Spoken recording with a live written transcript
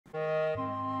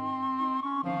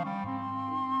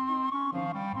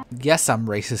Yes, I'm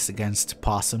racist against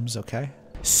possums, okay?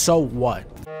 So what?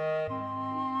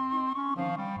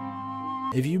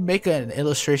 If you make an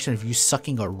illustration of you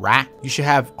sucking a rat, you should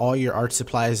have all your art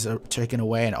supplies taken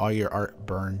away and all your art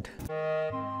burned.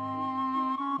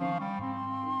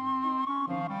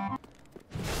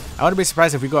 I wouldn't be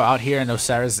surprised if we go out here and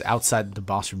Osiris is outside the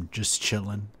boss room just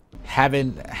chilling.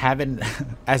 Having,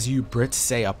 as you Brits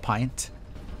say, a pint.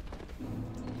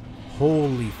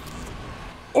 Holy.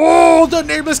 Oh, the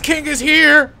Nameless King is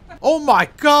here! Oh my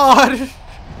god!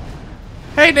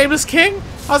 Hey, Nameless King!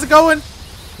 How's it going?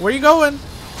 Where you going?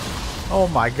 Oh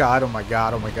my god, oh my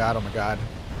god, oh my god, oh my god.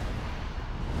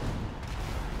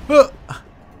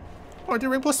 1, 2,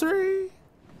 ring plus 3.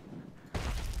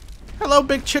 Hello,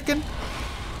 big chicken.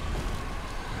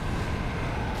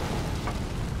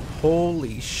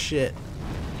 Holy shit.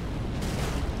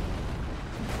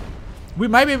 We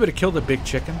might be able to kill the big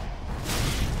chicken.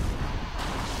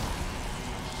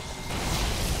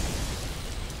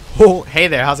 Oh, hey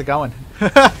there, how's it going?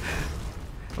 Am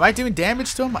I doing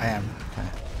damage to him? I am. Okay.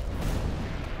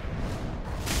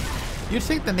 You'd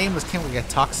think the Nameless King would get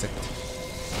toxic.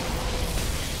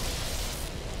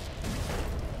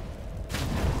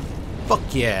 Fuck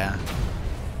yeah.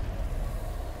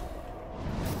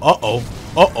 Uh-oh.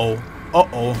 Uh-oh.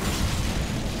 Uh-oh.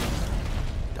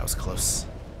 That was close.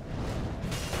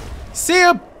 See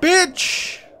ya,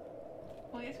 bitch!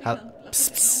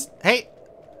 Psst, psst. Hey!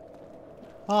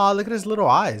 Oh, look at his little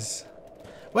eyes.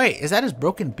 Wait, is that his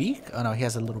broken beak? Oh no, he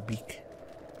has a little beak.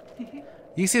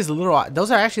 You see his little eye.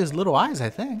 Those are actually his little eyes, I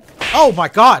think. Oh my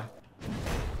god!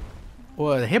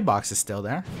 Well, the hitbox is still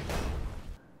there.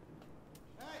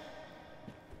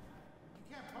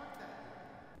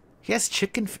 He has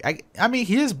chicken. I mean,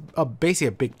 he is basically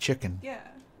a big chicken. Yeah.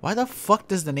 Why the fuck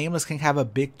does the Nameless King have a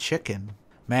big chicken?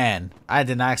 Man, I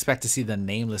did not expect to see the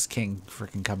Nameless King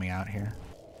freaking coming out here.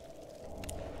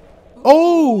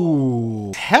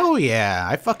 Oh, hell yeah.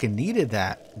 I fucking needed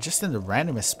that. Just in the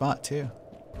randomest spot, too.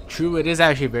 True, it is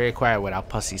actually very quiet without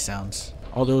pussy sounds.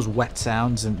 All those wet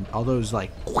sounds and all those,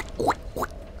 like,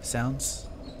 sounds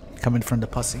coming from the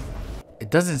pussy.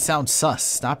 It doesn't sound sus.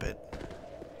 Stop it.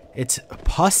 It's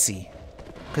pussy.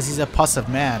 Because he's a puss of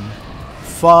man.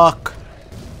 Fuck.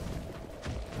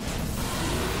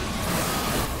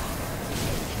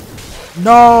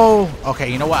 No!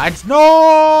 Okay, you know what?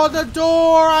 No! The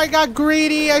door! I got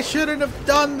greedy! I shouldn't have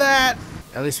done that!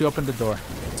 At least we opened the door.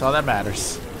 That's all that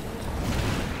matters.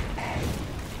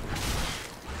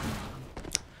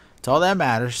 That's all that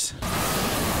matters.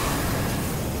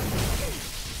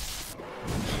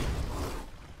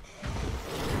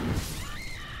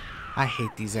 I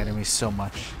hate these enemies so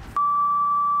much.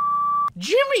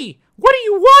 Jimmy! What are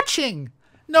you watching?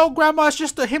 No, Grandma, it's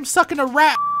just him sucking a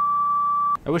rat.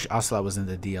 I wish Ocelot was in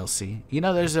the DLC. You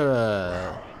know, there's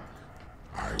a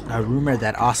rumor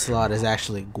that Ocelot is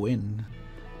actually Gwyn.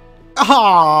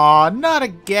 Aw, not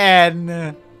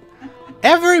again.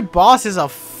 Every boss is a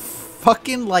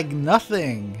fucking like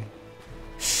nothing.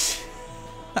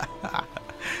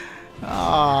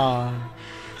 Aww.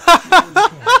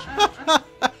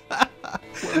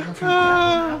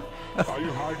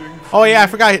 Oh yeah, I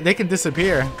forgot they can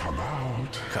disappear. Come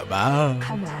out. Come out.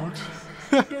 Come out.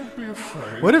 Don't be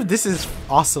afraid. What if this is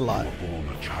Ocelot? You were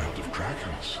born a child of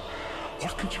dragons.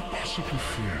 What could you possibly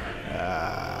fear?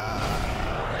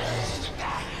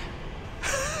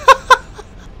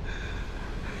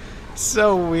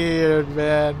 So weird,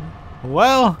 man.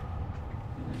 Well,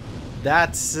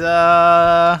 that's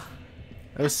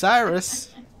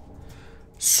Osiris,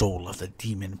 soul of the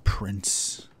demon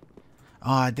prince.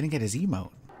 Oh, I didn't get his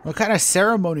emote. What kind of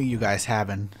ceremony you guys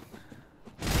having?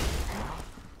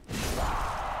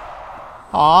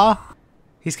 Aw,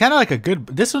 he's kind of like a good.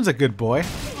 This one's a good boy.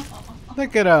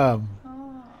 Look at him.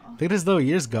 Look at his little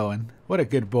ears going. What a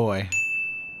good boy.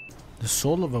 The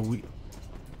soul of a we.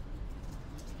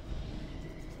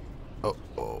 Oh,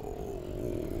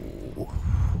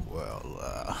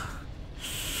 well,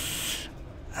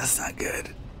 that's not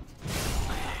good.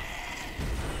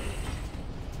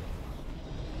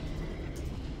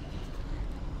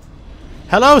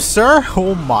 Hello, sir.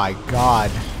 Oh my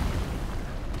god.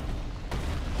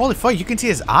 Holy fuck, you can see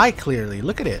his eye clearly.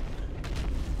 Look at it.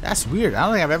 That's weird. I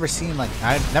don't think I've ever seen, like,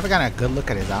 I've never gotten a good look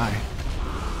at his eye.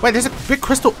 Wait, there's a big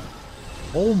crystal.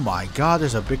 Oh my god,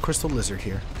 there's a big crystal lizard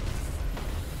here.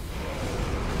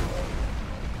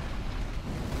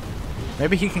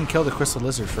 Maybe he can kill the crystal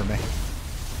lizard for me.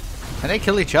 Can they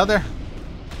kill each other?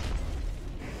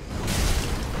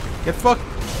 Get fucked.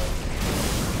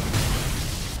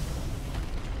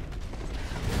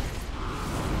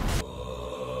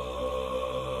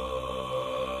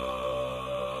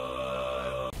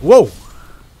 Whoa!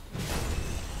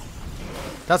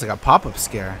 That was like a pop-up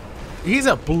scare. He's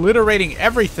obliterating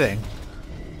everything.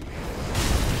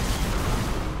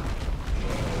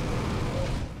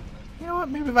 You know what?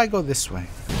 Maybe if I go this way.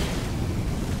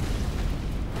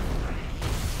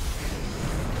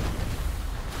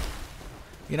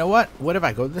 You know what? What if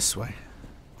I go this way?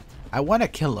 I want to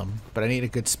kill him, but I need a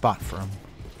good spot for him.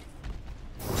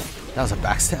 That was a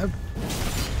backstab.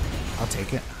 I'll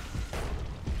take it.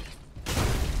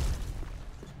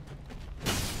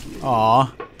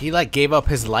 Aw, he like gave up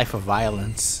his life of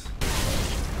violence.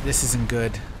 This isn't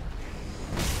good.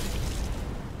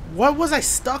 What was I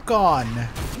stuck on?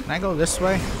 Can I go this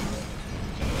way?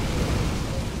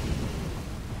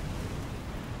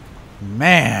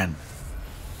 Man.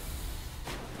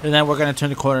 And then we're gonna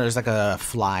turn the corner. There's like a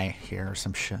fly here or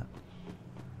some shit.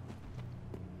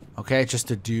 Okay, just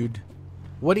a dude.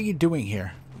 What are you doing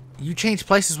here? You changed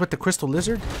places with the crystal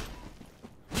lizard?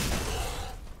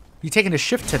 You taking a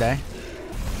shift today?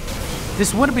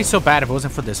 This wouldn't be so bad if it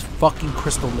wasn't for this fucking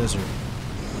crystal lizard.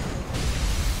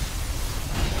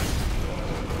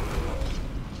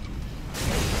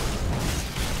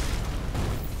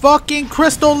 Fucking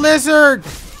crystal lizard!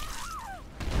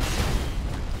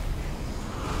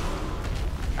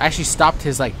 I actually stopped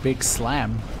his like big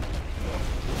slam.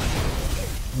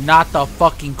 Not the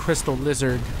fucking crystal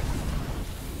lizard.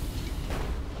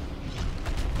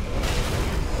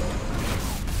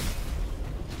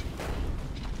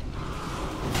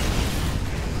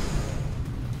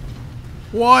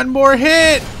 One more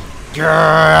hit! Grr,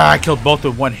 I killed both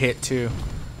with one hit too.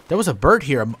 There was a bird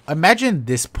here. Imagine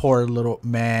this poor little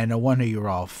man. No wonder you're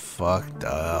all fucked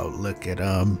up. Look at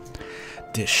him.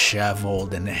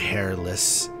 Disheveled and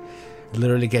hairless.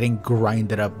 Literally getting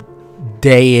grinded up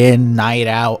day in, night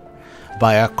out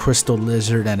by a crystal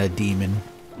lizard and a demon.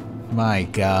 My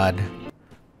god.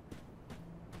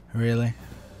 Really?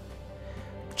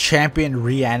 Champion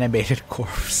reanimated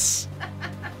corpse.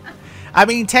 I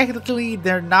mean, technically,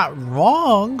 they're not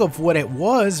wrong of what it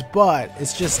was, but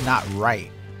it's just not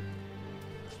right.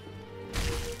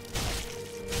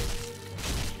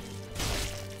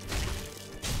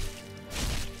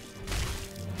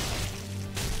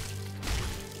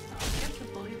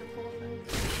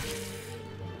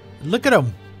 Look at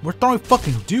him. We're throwing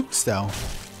fucking dukes, though.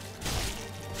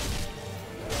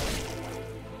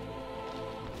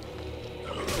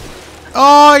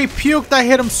 Oh, he puked. I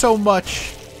hit him so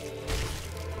much.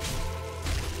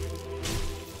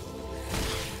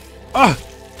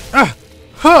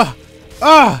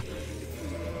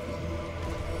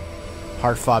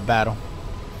 Hard fought battle.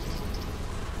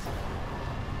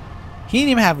 He didn't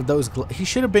even have those. He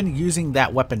should have been using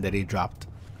that weapon that he dropped.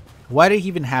 Why did he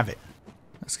even have it?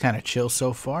 That's kind of chill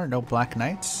so far. No Black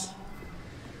Knights.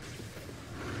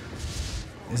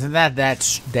 Isn't that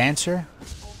dancer?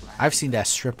 I've seen that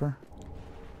stripper.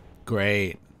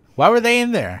 Great. Why were they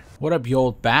in there? What up, you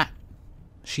old bat?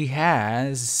 She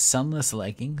has sunless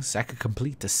leggings. I could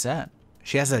complete the set.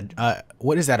 She has a,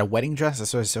 what is that, a wedding dress?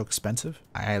 That's why it's so expensive.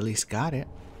 I at least got it.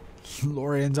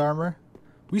 Lorian's armor.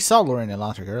 We saw Lorian and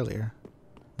Lothric earlier.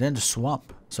 They're in the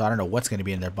swamp. So I don't know what's going to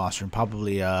be in their boss room.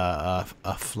 Probably a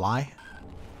fly.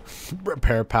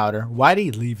 Repair powder. Why did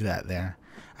he leave that there?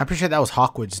 I'm pretty sure that was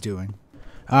Hawkwood's doing.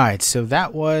 Alright, so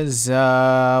that was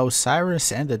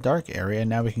Osiris and the Dark Area.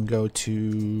 Now we can go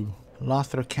to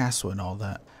Lothric Castle and all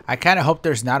that. I kind of hope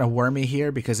there's not a wormy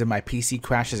here, because if my PC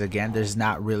crashes again, there's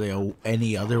not really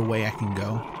any other way I can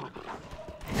go.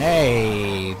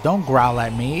 Hey, don't growl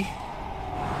at me.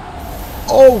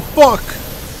 Oh, fuck!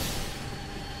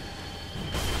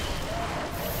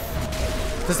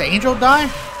 Does the angel die?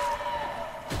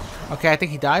 Okay, I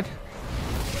think he died.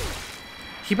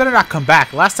 He better not come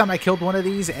back. Last time I killed one of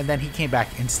these, and then he came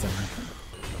back instantly.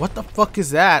 What the fuck is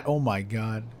that? Oh my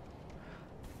god.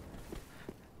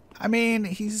 I mean,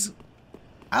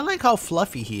 I like how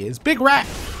fluffy he is. Big rat!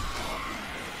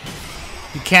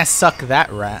 You can't suck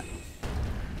that rat.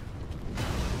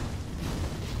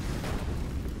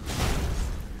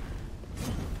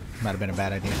 Might have been a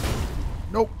bad idea.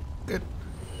 Nope. Good.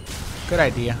 Good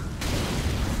idea.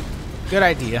 Good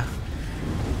idea.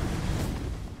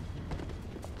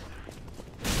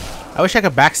 I wish I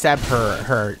could backstab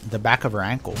the back of her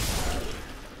ankle.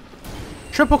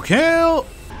 Triple kill!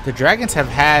 The dragons have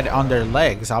had on their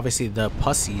legs, obviously, the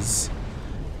pussies.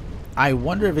 I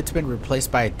wonder if it's been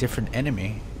replaced by a different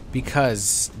enemy,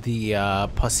 because the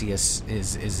pussy is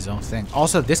his own thing.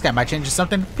 Also, this guy might change to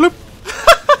something. Bloop!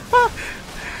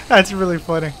 That's really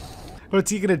funny. What's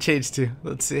he gonna change to?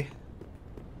 Let's see.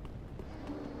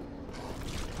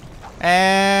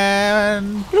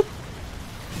 And bloop.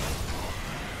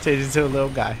 Change into a little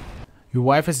guy. Your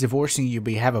wife is divorcing you,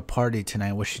 but you have a party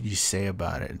tonight. What should you say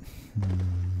about it?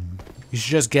 You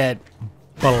should just get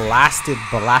blasted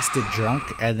drunk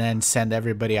and then send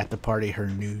everybody at the party her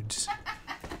nudes.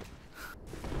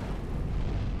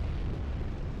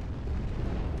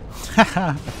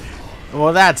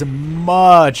 Well, that's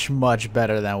much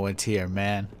better than what's here,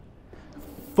 man.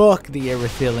 Fuck the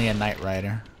Erythelian Knight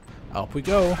Rider. Up we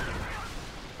go.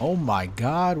 Oh my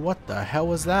god, what the hell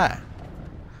was that?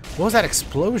 What was that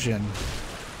explosion?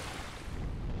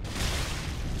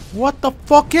 What the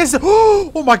fuck is it?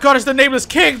 Oh my god, it's the Nameless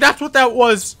King! That's what that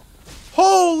was!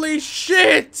 Holy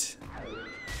shit!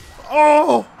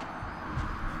 Oh!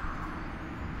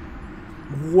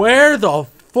 Where the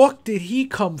fuck did he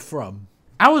come from?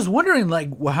 I was wondering, like,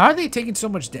 how are they taking so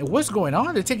much damage? What's going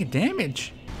on? They're taking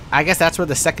damage. I guess that's where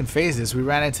the second phase is. We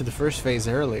ran into the first phase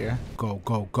earlier. Go,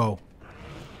 go, go.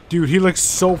 Dude, he looks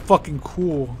so fucking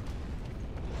cool.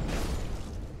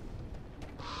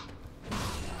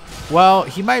 Well,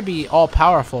 he might be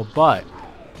all-powerful, but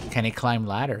can he climb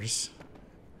ladders?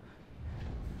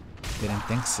 Didn't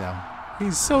think so.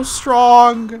 He's so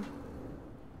strong.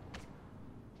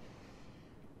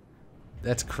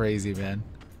 That's crazy, man.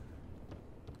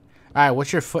 All right,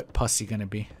 what's your foot pussy gonna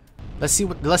be? Let's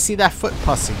see that foot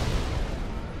pussy.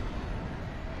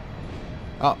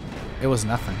 Oh, it was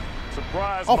nothing.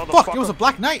 Surprise, oh fuck! It was a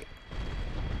Black Knight.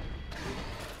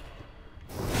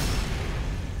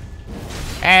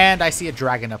 And I see a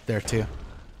dragon up there too.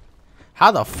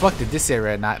 How the fuck did this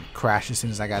area not crash as soon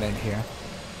as I got in here?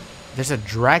 There's a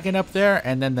dragon up there,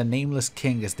 and then the Nameless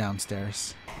King is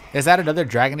downstairs. Is that another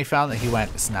dragon he found that he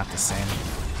went, it's not the same.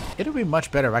 It'll be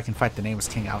much better if I can fight the Nameless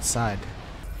King outside.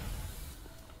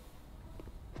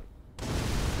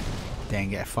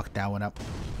 Dang it, I fucked that one up.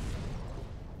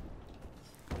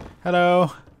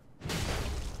 Hello.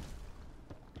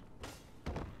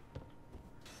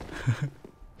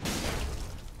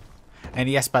 And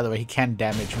yes, by the way, he can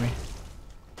damage me.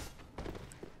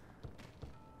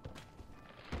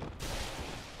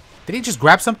 Did he just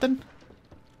grab something?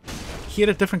 He hit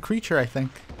a different creature, I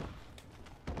think.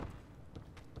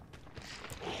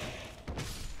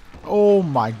 Oh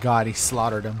my god, he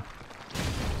slaughtered him.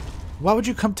 Why would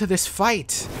you come to this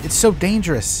fight? It's so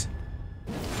dangerous.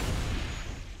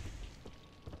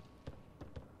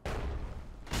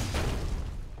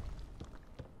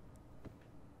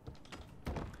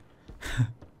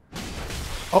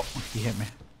 Oh, he hit me.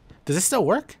 Does it still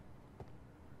work?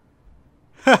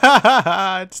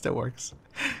 It still works.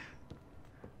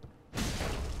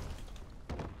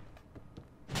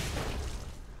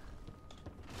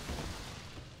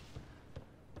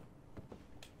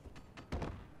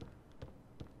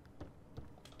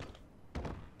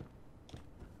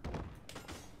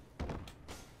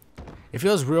 It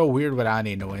feels real weird without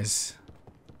any noise.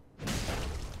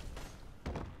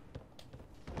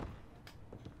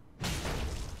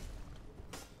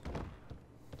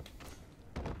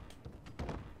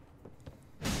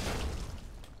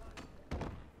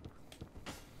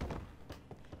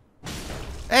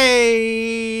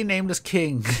 Hey, Nameless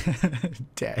King.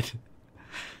 Dead.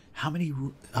 How many?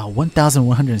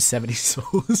 1,170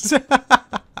 souls.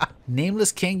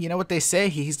 Nameless King, you know what they say?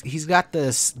 He's got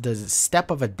the step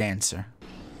of a dancer.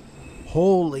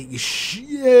 Holy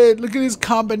shit, look at his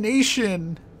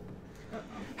combination.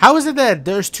 How is it that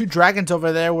there's two dragons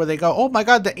over there where they go, oh my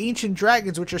god, the ancient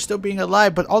dragons which are still being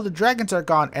alive, but all the dragons are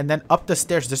gone, and then up the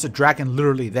stairs there's a dragon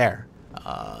literally there.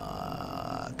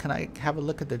 Can I have a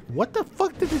look at the... What the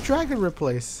fuck did the dragon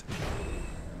replace?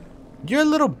 You're a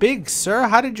little big, sir.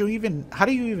 How do you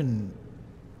even...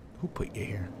 Who put you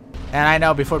here? And I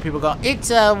know before people go,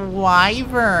 it's a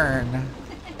wyvern.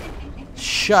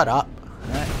 Shut up.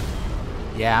 Right.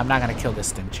 Yeah, I'm not going to kill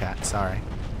this thing, chat. Sorry.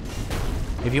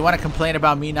 If you want to complain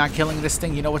about me not killing this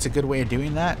thing, you know what's a good way of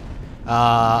doing that?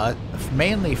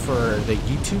 Mainly for the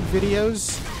YouTube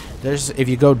videos. If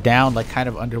you go down, like kind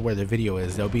of under where the video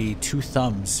is, there'll be two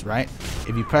thumbs, right?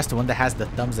 If you press the one that has the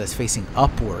thumbs that's facing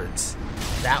upwards,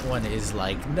 that one is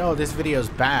like, no, this video is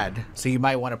bad. So you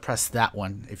might want to press that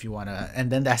one if you want to,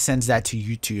 and then that sends that to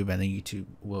YouTube, and then YouTube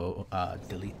will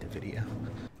delete the video.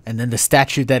 And then the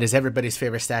statue that is everybody's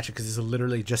favorite statue, because it's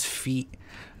literally just feet.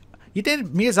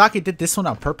 Miyazaki did this one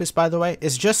on purpose, by the way.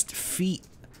 It's just feet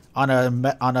on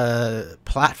a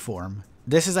platform.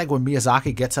 This is like when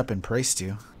Miyazaki gets up and prays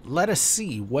to. Let us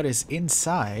see what is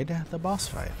inside the boss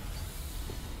fight.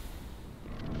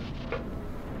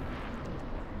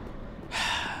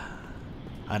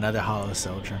 Another hollow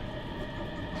soldier.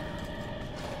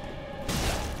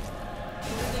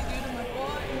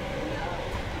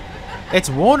 It's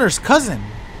Warner's cousin.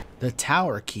 The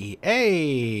tower key.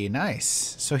 Hey,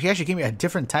 nice. So he actually gave me a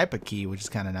different type of key, which is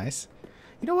kind of nice.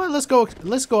 You know what? Let's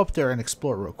go up there and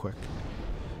explore real quick.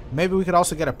 Maybe we could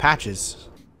also get a patches.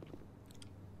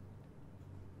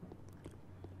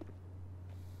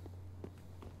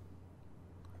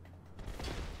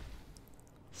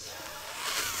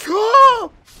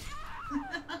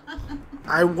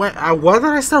 Why did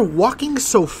I start walking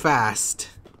so fast?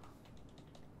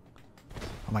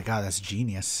 Oh my god, that's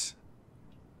genius.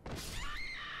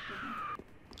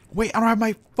 Wait, I don't have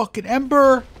my fucking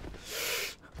ember.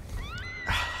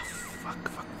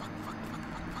 Fuck.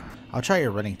 I'll try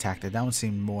your running tactic. That one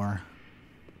seemed more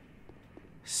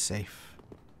safe.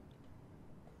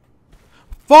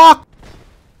 Fuck!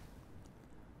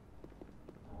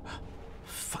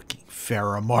 Fucking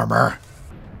ferromarmor.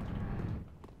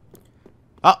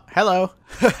 Oh, hello.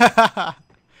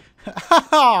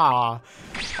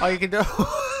 All you can do.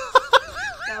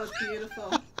 That was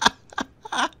beautiful.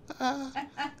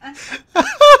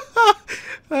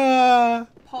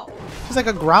 It's like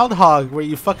a groundhog where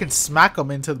you fucking smack them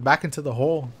back into the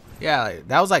hole. Yeah, like,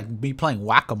 that was like me playing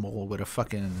whack-a-mole with a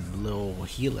fucking little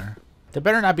healer. There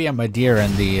better not be a Madeira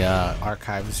in the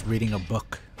archives reading a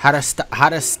book. How to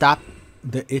stop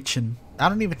the itching. I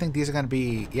don't even think these are gonna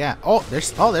be. Yeah. Oh, they're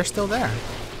still there.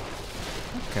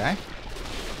 Okay.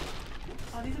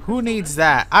 Who needs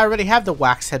that? I already have the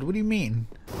wax head. What do you mean?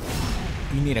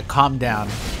 You need to calm down.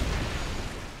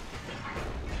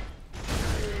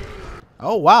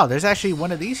 Oh wow, there's actually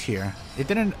one of these here. It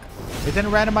didn't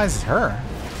randomize her.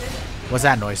 What's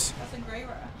that noise?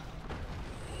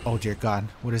 Oh dear God,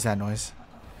 what is that noise?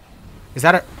 Is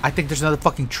that I think there's another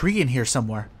fucking tree in here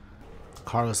somewhere.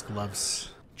 Carlos gloves.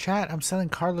 Chat, I'm selling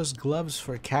Carlos gloves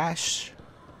for cash.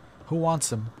 Who wants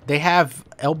them? They have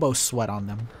elbow sweat on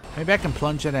them. Maybe I can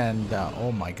plunge it and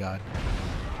oh my God.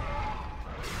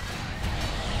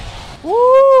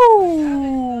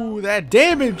 Woo! That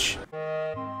damage!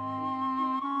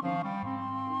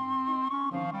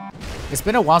 It's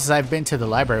been a while since I've been to the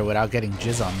library without getting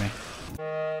jizz on me.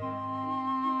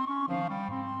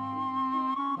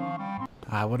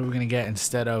 What are we gonna get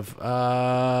instead of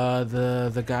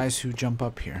the guys who jump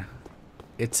up here?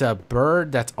 It's a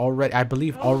bird that's already, I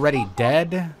believe, already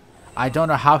dead. I don't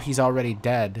know how he's already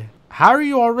dead. How are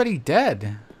you already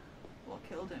dead? What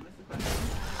killed him is the question.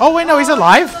 Oh wait, no, he's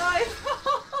alive.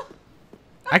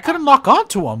 I couldn't lock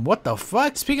onto him. What the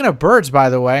fuck? Speaking of birds, by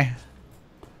the way,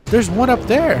 there's one up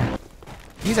there.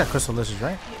 These are crystal lizards,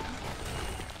 right?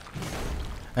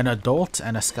 An adult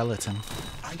and a skeleton.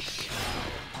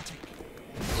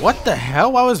 What the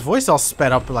hell? Why was his voice all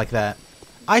sped up like that?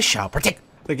 I shall protect.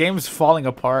 The game's falling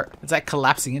apart. It's like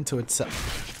collapsing into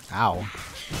itself. Ow.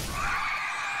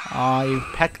 Aw, you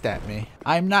pecked at me.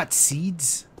 I'm not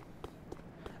seeds.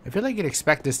 I feel like you'd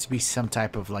expect this to be some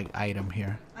type of like item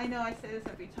here. I know, I say this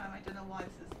every time. I don't know why this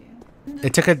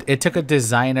is here. It took a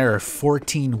designer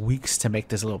 14 weeks to make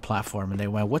this little platform, and they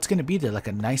went, "What's gonna be there? Like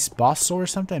a nice boss sword or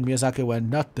something?" And Miyazaki went,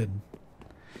 "Nothing."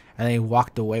 And then he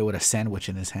walked away with a sandwich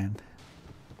in his hand.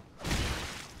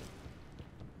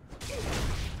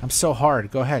 I'm so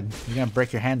hard. Go ahead. You're gonna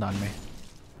break your hand on me.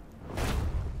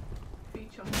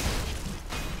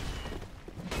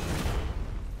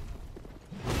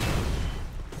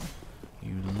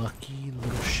 You lucky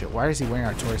little shit. Why is he wearing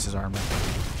Artorias' armor?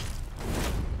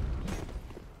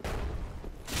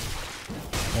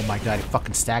 Oh my God, he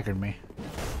fucking staggered me.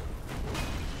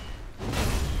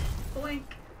 Boink.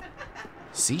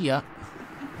 See ya.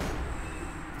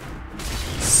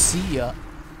 See ya.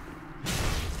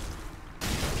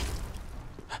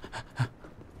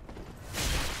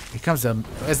 Here comes the.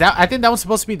 Is that? I think that was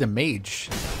supposed to be the mage.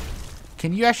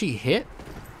 Can you actually hit?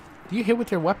 Do you hit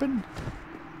with your weapon?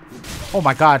 Oh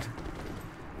my God.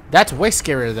 That's way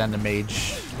scarier than the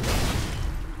mage.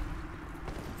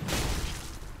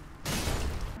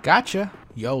 Gotcha.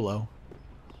 YOLO.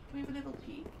 Can we have a little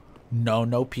peek? No,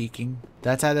 no peeking.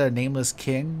 That's either a Nameless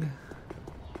king.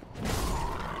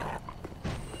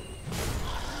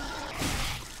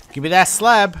 Give me that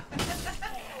slab.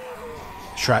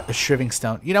 Shriving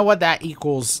stone. You know what? That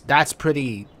equals. That's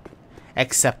pretty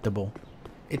acceptable.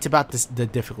 It's about the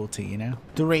difficulty, you know?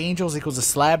 3 angels equals a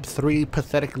slab. 3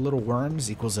 pathetic little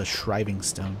worms equals a shriving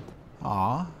stone.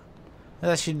 Aw.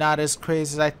 That's actually not as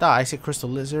crazy as I thought. I see a crystal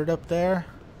lizard up there.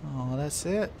 Oh, that's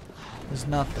it. There's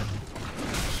nothing.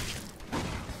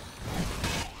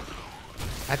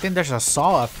 I think there's a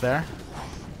saw up there.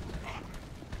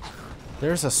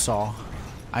 There's a saw.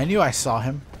 I knew I saw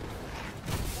him.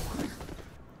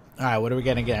 Alright, what are we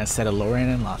gonna get instead of Lorien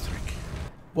and Lothric?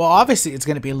 Well, obviously it's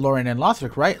gonna be Lorien and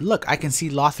Lothric, right? Look, I can see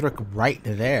Lothric right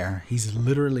there. He's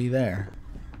literally there.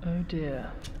 Oh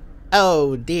dear.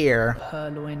 Oh dear.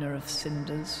 Purloiner of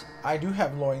cinders. I do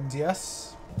have loins,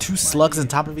 yes. Two slugs on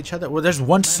top of each other? Well, there's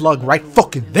one slug right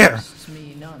fucking there.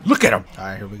 Look at him.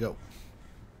 Alright, here we go.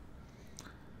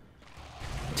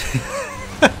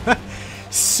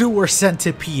 Sewer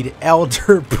centipede,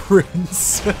 elder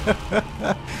prince.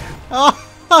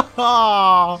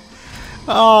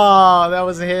 Oh, that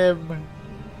was him.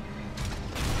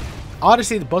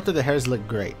 Honestly, both of the hairs look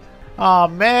great. Oh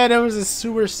man, it was a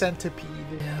sewer centipede.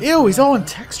 Ew, he's all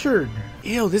untextured.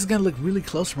 Ew, this is gonna look really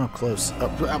close from up close.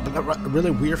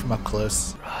 Really weird from up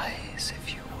close. Rise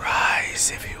if you would.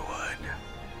 Rise if you would.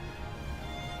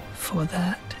 For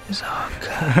that is our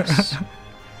curse.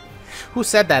 Who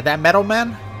said that? That metal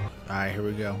man? Alright, here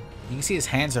we go. You can see his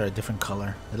hands are a different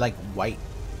color. They're like white.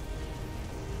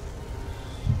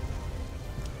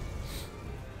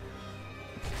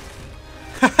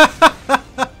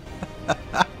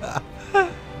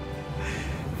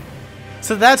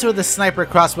 So that's where the sniper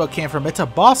crossbow came from. It's a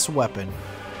boss weapon.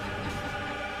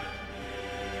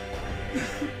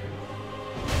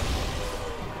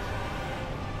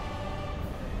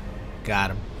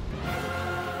 Got him.